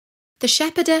The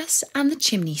Shepherdess and the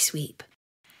Chimney Sweep.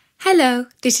 Hello,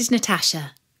 this is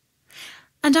Natasha,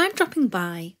 and I'm dropping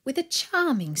by with a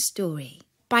charming story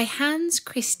by Hans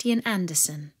Christian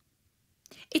Andersen.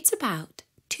 It's about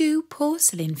two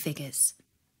porcelain figures.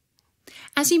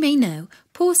 As you may know,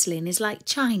 porcelain is like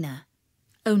china,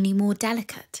 only more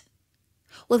delicate.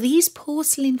 Well, these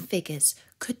porcelain figures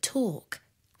could talk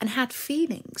and had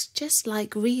feelings just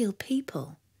like real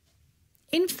people.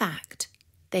 In fact,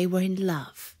 they were in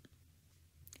love.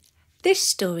 This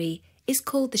story is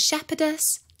called The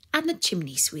Shepherdess and the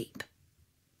Chimney Sweep.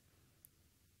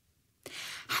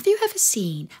 Have you ever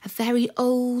seen a very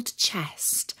old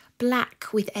chest,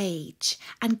 black with age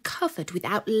and covered with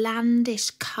outlandish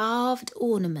carved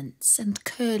ornaments and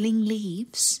curling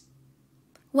leaves?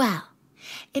 Well,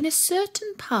 in a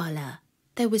certain parlour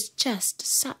there was just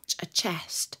such a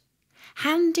chest,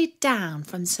 handed down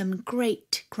from some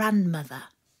great-grandmother.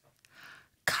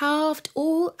 Carved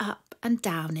all up and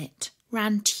down it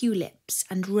ran tulips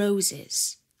and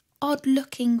roses,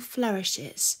 odd-looking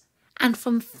flourishes, and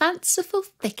from fanciful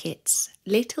thickets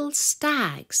little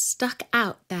stags stuck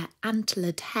out their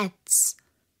antlered heads.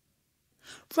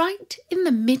 Right in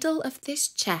the middle of this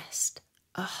chest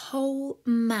a whole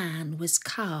man was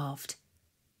carved.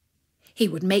 He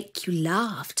would make you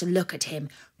laugh to look at him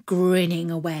grinning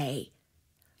away,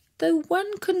 though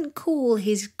one couldn't call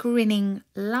his grinning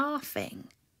laughing.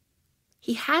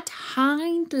 He had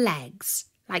hind legs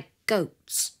like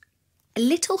goats, a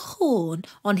little horn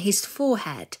on his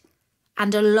forehead,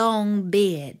 and a long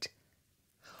beard.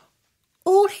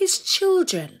 All his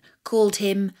children called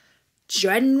him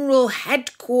General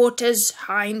Headquarters,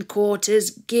 Hindquarters,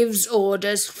 Gives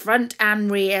Orders, Front and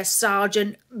Rear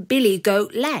Sergeant Billy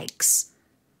Goat Legs.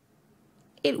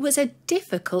 It was a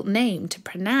difficult name to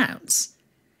pronounce,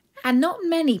 and not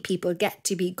many people get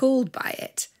to be called by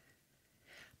it.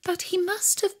 But he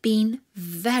must have been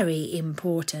very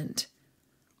important,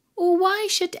 or why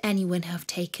should anyone have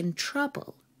taken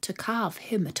trouble to carve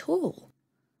him at all?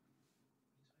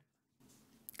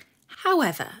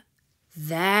 However,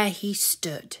 there he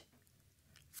stood,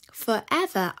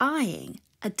 forever eyeing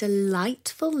a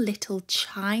delightful little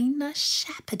china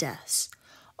shepherdess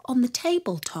on the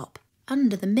tabletop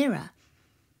under the mirror.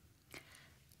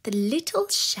 The little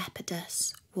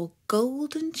shepherdess wore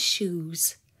golden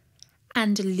shoes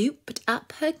and looped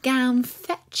up her gown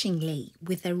fetchingly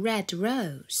with a red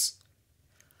rose.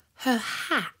 Her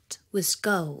hat was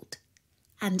gold,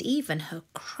 and even her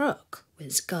crook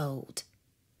was gold.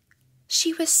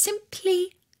 She was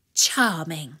simply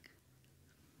charming.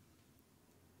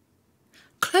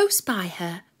 Close by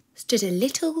her stood a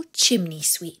little chimney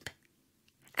sweep,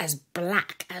 as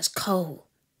black as coal,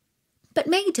 but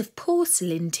made of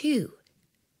porcelain too.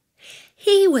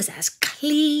 He was as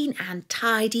clean and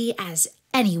tidy as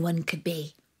anyone could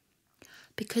be,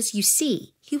 because you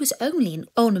see, he was only an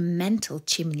ornamental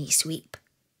chimney sweep.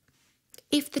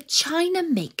 If the china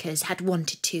makers had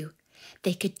wanted to,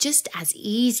 they could just as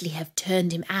easily have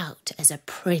turned him out as a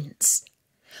prince.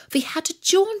 For he had a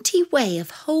jaunty way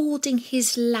of holding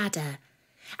his ladder,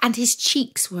 and his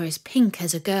cheeks were as pink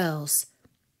as a girl's.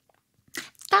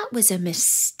 That was a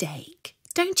mistake,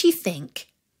 don't you think?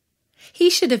 He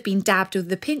should have been dabbed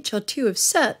with a pinch or two of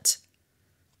soot.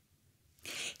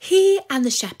 He and the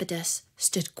shepherdess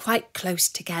stood quite close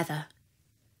together.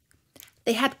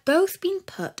 They had both been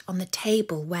put on the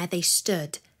table where they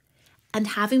stood, and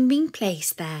having been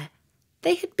placed there,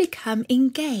 they had become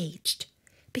engaged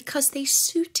because they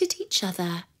suited each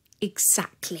other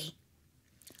exactly.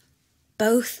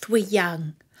 Both were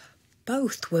young,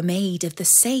 both were made of the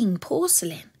same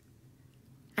porcelain,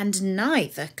 and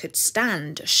neither could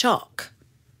stand a shock.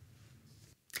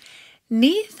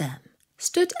 Near them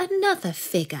stood another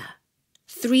figure,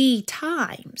 3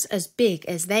 times as big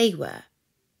as they were.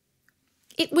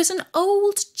 It was an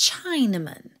old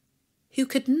Chinaman who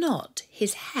could nod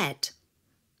his head.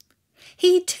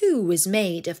 He too was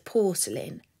made of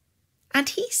porcelain, and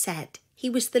he said he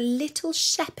was the little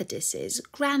shepherdess's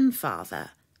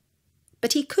grandfather,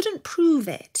 but he couldn't prove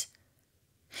it.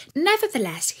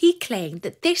 Nevertheless, he claimed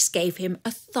that this gave him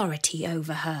authority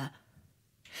over her.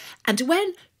 And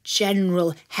when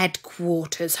General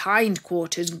Headquarters,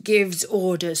 Hindquarters, Gives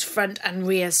Orders, Front and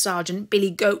Rear Sergeant Billy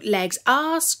Goat Legs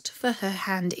asked for her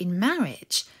hand in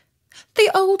marriage, the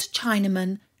old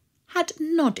Chinaman had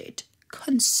nodded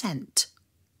consent.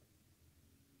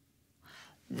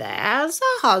 "There's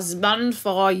a husband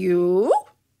for you,"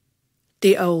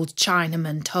 the old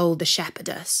Chinaman told the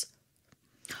shepherdess.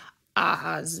 "A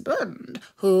husband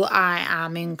who I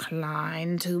am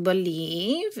inclined to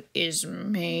believe is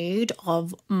made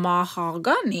of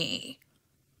mahogany.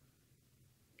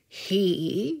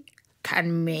 He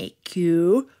can make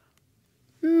you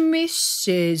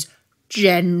Mrs.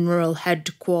 General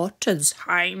Headquarters,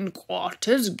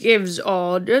 Hindquarters, gives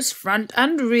orders, front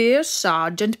and rear,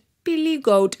 Sergeant Billy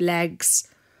Goat Legs.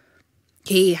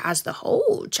 He has the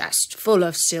whole chest full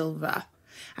of silver,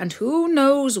 and who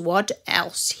knows what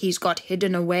else he's got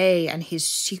hidden away in his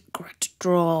secret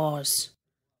drawers.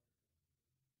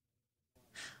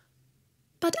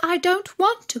 But I don't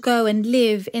want to go and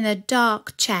live in a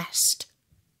dark chest,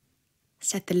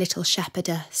 said the little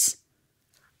shepherdess.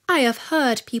 I have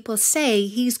heard people say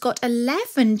he's got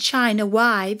 11 China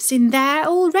wives in there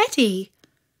already.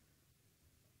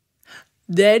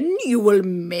 Then you will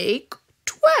make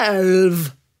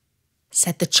 12,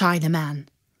 said the Chinaman.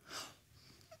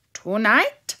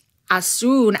 Tonight, as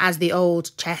soon as the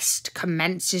old chest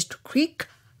commences to creak,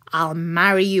 I'll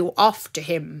marry you off to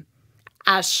him,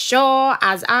 as sure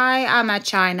as I am a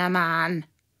Chinaman.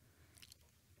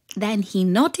 Then he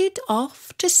nodded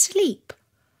off to sleep.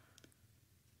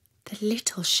 The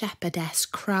little shepherdess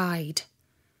cried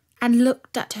and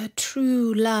looked at her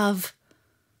true love,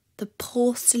 the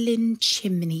porcelain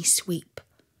chimney sweep.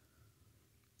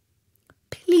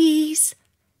 Please,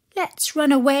 let's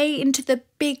run away into the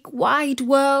big wide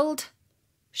world,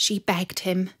 she begged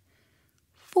him,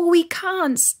 for we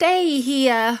can't stay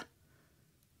here.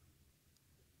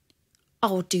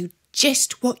 I'll do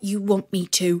just what you want me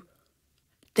to,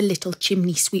 the little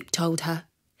chimney sweep told her.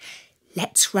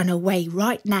 Let's run away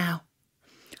right now.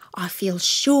 I feel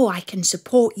sure I can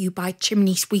support you by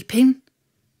chimney sweeping.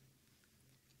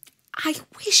 I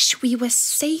wish we were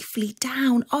safely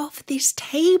down off this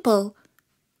table,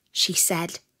 she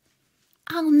said.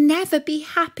 I'll never be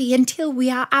happy until we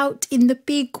are out in the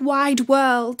big wide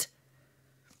world.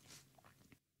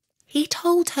 He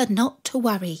told her not to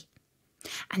worry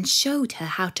and showed her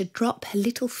how to drop her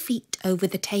little feet over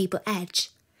the table edge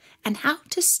and how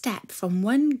to step from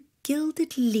one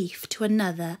gilded leaf to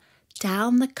another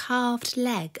down the carved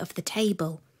leg of the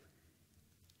table.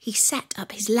 He set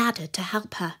up his ladder to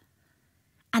help her,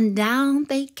 and down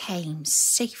they came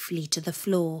safely to the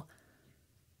floor.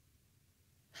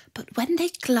 But when they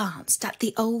glanced at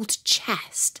the old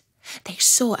chest, they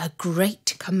saw a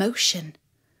great commotion.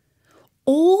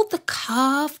 All the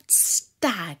carved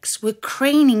stags were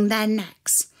craning their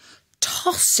necks,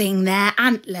 tossing their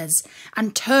antlers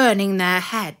and turning their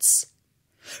heads.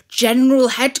 General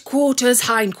Headquarters,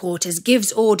 Hindquarters,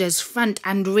 gives orders, front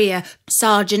and rear.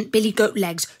 Sergeant Billy Goat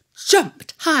Legs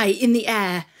jumped high in the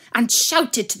air and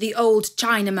shouted to the old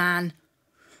Chinaman,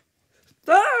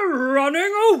 They're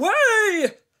running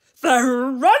away! They're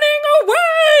running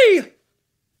away!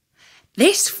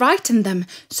 This frightened them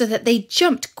so that they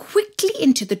jumped quickly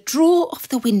into the drawer of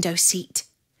the window seat.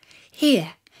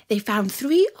 Here they found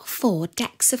 3 or 4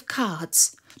 decks of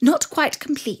cards, not quite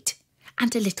complete,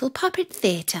 and a little puppet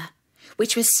theatre,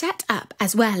 which was set up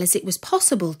as well as it was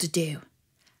possible to do.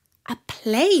 A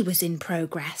play was in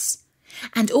progress,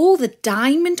 and all the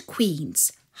diamond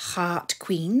queens, heart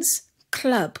queens,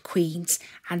 club queens,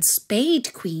 and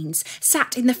spade queens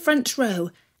sat in the front row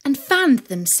and fanned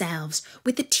themselves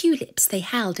with the tulips they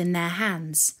held in their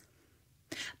hands.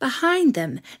 Behind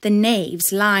them the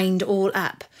knaves lined all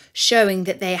up, showing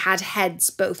that they had heads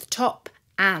both top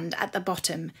and at the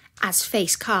bottom, as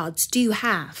face cards do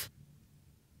have.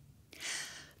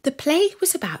 The play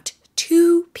was about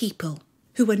 2 people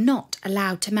who were not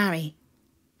allowed to marry,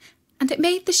 and it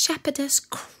made the shepherdess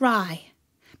cry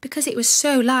because it was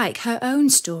so like her own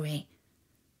story.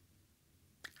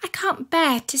 I can't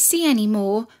bear to see any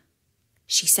more,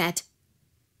 she said.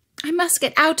 I must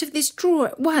get out of this drawer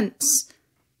at once.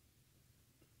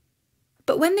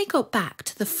 But when they got back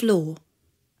to the floor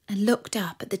and looked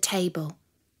up at the table,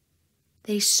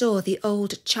 they saw the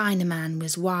old Chinaman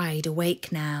was wide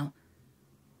awake now.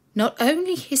 Not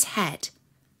only his head,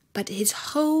 but his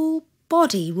whole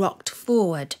body rocked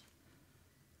forward.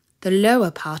 The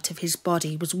lower part of his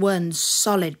body was one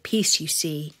solid piece, you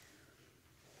see.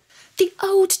 The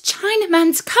old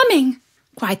Chinaman's coming,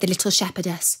 cried the little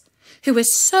shepherdess, who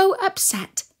was so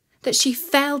upset that she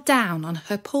fell down on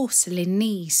her porcelain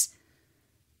knees.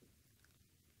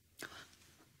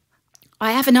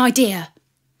 I have an idea,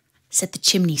 said the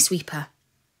chimney sweeper.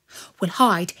 We'll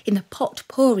hide in the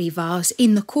potpourri vase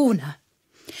in the corner.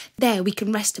 There we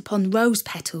can rest upon rose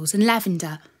petals and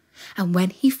lavender, and when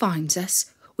he finds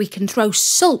us, we can throw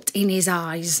salt in his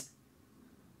eyes.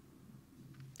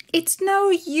 It's no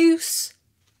use,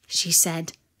 she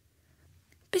said.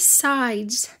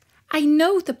 Besides, I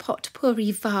know the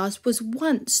potpourri vase was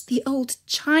once the old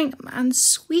Chinaman's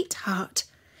sweetheart,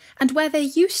 and where there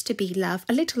used to be love,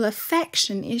 a little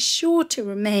affection is sure to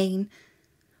remain.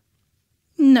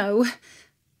 No,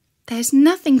 There's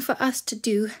nothing for us to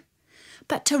do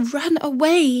but to run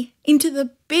away into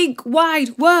the big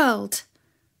wide world.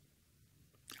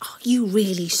 Are you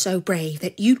really so brave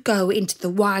that you'd go into the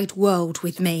wide world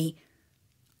with me?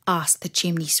 Asked the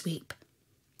chimney sweep.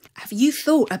 Have you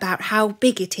thought about how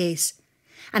big it is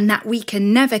and that we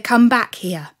can never come back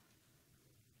here?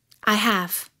 I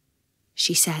have,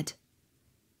 she said.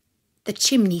 The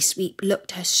chimney sweep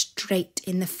looked her straight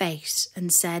in the face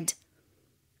and said,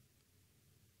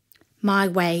 My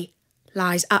way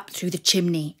lies up through the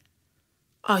chimney.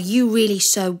 Are you really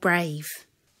so brave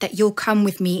that you'll come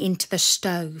with me into the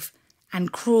stove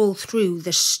and crawl through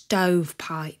the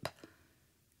stovepipe?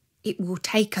 It will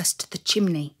take us to the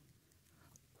chimney.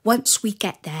 Once we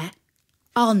get there,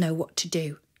 I'll know what to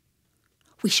do.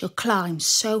 We shall climb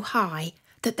so high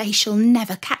that they shall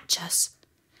never catch us,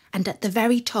 and at the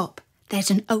very top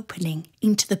there's an opening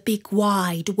into the big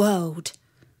wide world.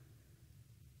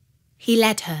 He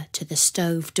led her to the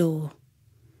stove door.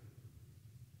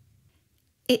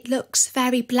 It looks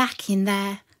very black in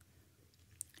there,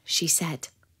 she said.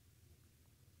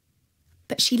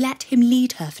 But she let him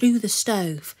lead her through the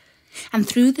stove and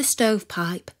through the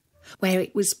stovepipe, where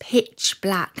it was pitch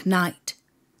black night.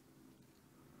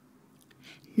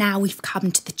 Now we've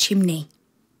come to the chimney,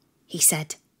 he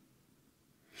said.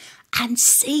 And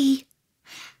see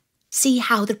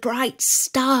how the bright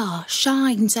star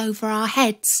shines over our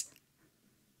heads.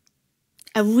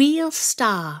 A real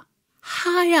star,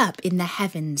 high up in the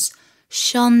heavens,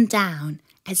 shone down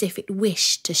as if it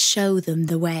wished to show them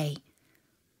the way.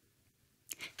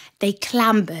 They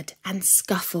clambered and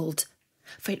scuffled,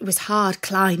 for it was hard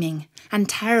climbing and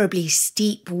terribly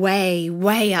steep way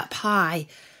up high.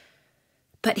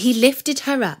 But he lifted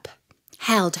her up,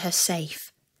 held her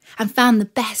safe, and found the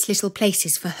best little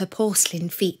places for her porcelain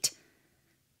feet.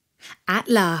 At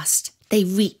last they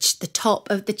reached the top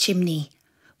of the chimney,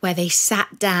 where they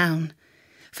sat down,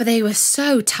 for they were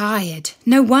so tired,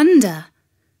 no wonder.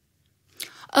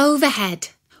 Overhead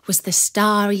was the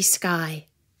starry sky,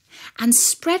 and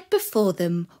spread before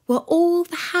them were all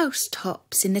the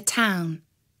housetops in the town.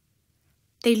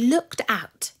 They looked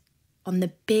out on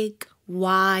the big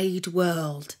wide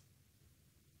world.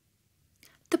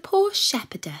 The poor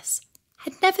shepherdess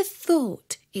had never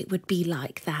thought it would be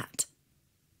like that.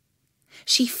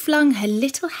 She flung her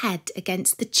little head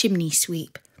against the chimney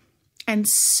sweep and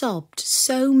sobbed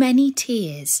so many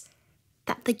tears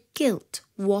that the gilt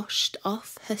washed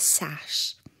off her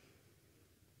sash.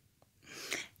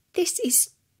 This is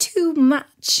too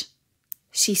much,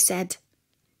 she said.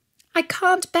 I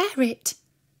can't bear it.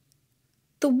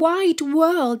 The wide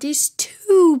world is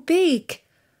too big.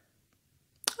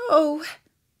 Oh,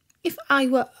 if I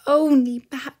were only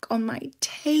back on my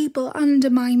table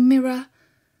under my mirror.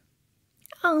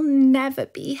 I'll never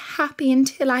be happy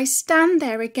until I stand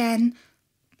there again,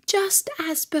 just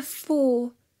as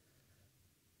before.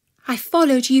 I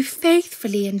followed you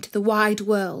faithfully into the wide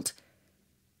world,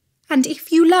 and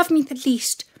if you love me the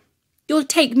least, you'll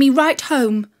take me right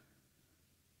home.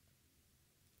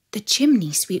 The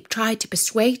chimney sweep tried to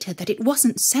persuade her that it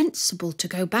wasn't sensible to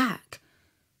go back.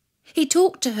 He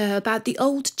talked to her about the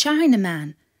old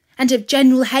Chinaman, and of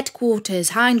General Headquarters,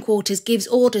 Hindquarters gives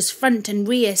orders front and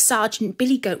rear, Sergeant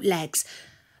Billygoat Legs,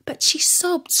 but she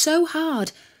sobbed so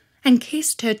hard and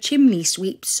kissed her chimney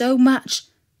sweep so much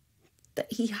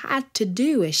that he had to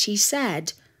do as she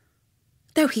said,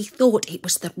 though he thought it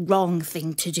was the wrong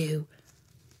thing to do.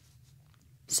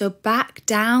 So back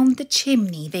down the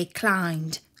chimney they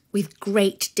climbed with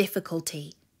great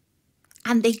difficulty,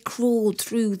 and they crawled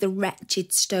through the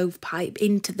wretched stovepipe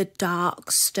into the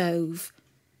dark stove.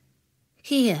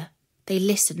 Here they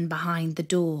listened behind the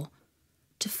door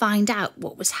to find out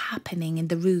what was happening in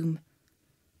the room.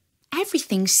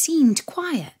 Everything seemed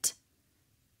quiet.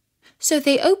 So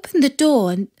they opened the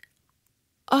door and,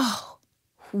 oh,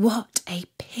 what a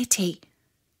pity!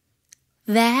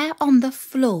 There on the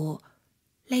floor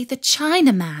lay the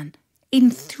Chinaman in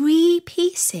 3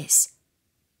 pieces.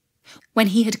 When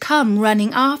he had come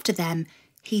running after them,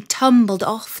 he tumbled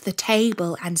off the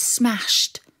table and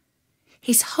smashed.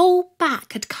 His whole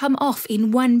back had come off in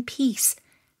 1 piece,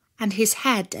 and his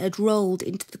head had rolled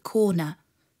into the corner.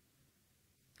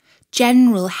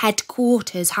 General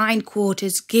Headquarters,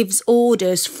 Hindquarters gives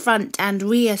orders front and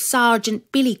rear,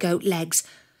 Sergeant Billygoat Legs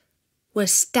were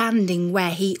standing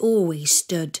where he always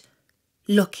stood,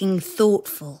 looking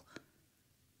thoughtful.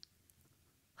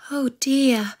 Oh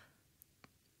dear,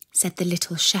 said the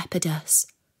little shepherdess.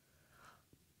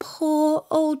 Poor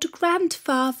old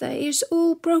grandfather is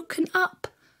all broken up,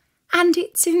 and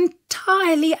it's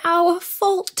entirely our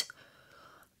fault.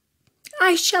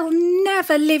 I shall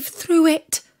never live through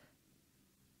it.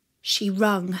 She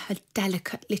wrung her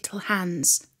delicate little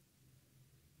hands.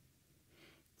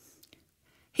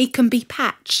 "He can be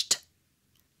patched,"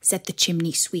 said the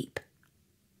chimney sweep.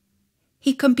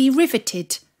 "He can be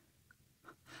riveted.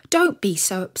 Don't be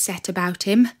so upset about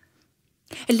him.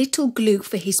 A little glue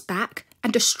for his back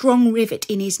and a strong rivet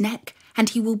in his neck,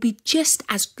 and he will be just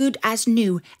as good as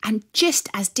new and just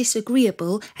as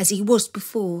disagreeable as he was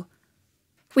before."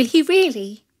 "Will he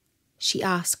really?" she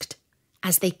asked,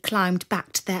 as they climbed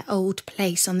back to their old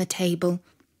place on the table.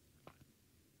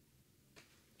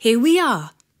 "Here we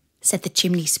are," said the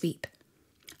chimney sweep,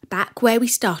 "back where we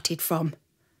started from.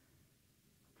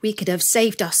 We could have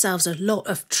saved ourselves a lot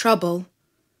of trouble."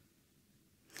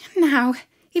 "Now,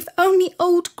 if only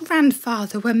old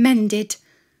grandfather were mended,"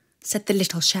 said the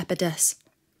little shepherdess.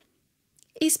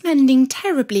 "Is mending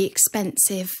terribly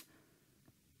expensive?"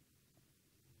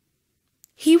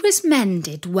 He was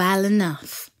mended well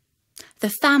enough. The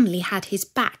family had his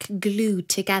back glued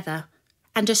together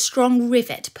and a strong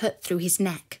rivet put through his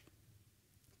neck.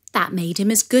 That made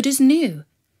him as good as new,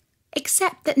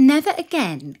 except that never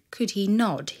again could he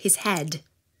nod his head.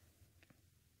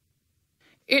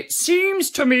 "It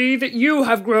seems to me that you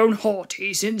have grown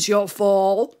haughty since your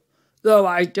fall, though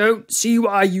I don't see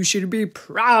why you should be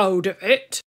proud of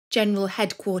it." General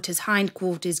Headquarters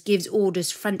Hindquarters gives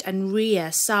orders front and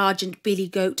rear, Sergeant Billy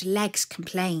Goat Legs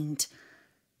complained.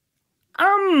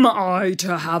 "Am I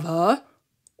to have her,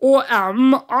 or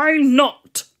am I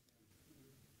not?"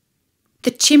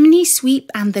 The chimney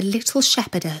sweep and the little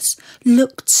shepherdess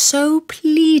looked so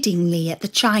pleadingly at the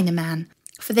Chinaman,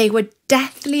 for they were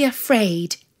deathly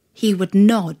afraid he would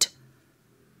nod.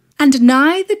 And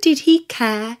neither did he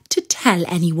care to tell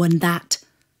anyone that.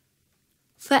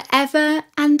 For ever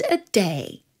and a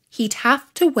day he'd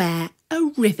have to wear a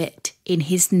rivet in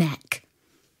his neck.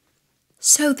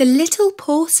 So the little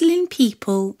porcelain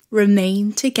people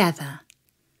remained together.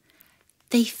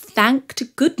 They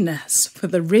thanked goodness for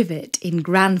the rivet in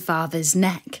grandfather's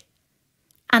neck,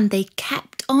 and they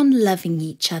kept on loving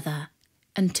each other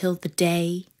until the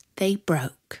day they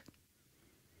broke.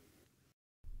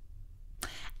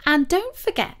 And don't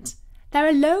forget, there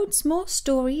are loads more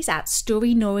stories at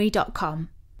storynori.com.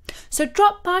 So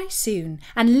drop by soon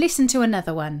and listen to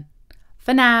another one.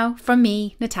 For now, from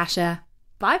me, Natasha,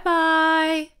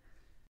 bye-bye.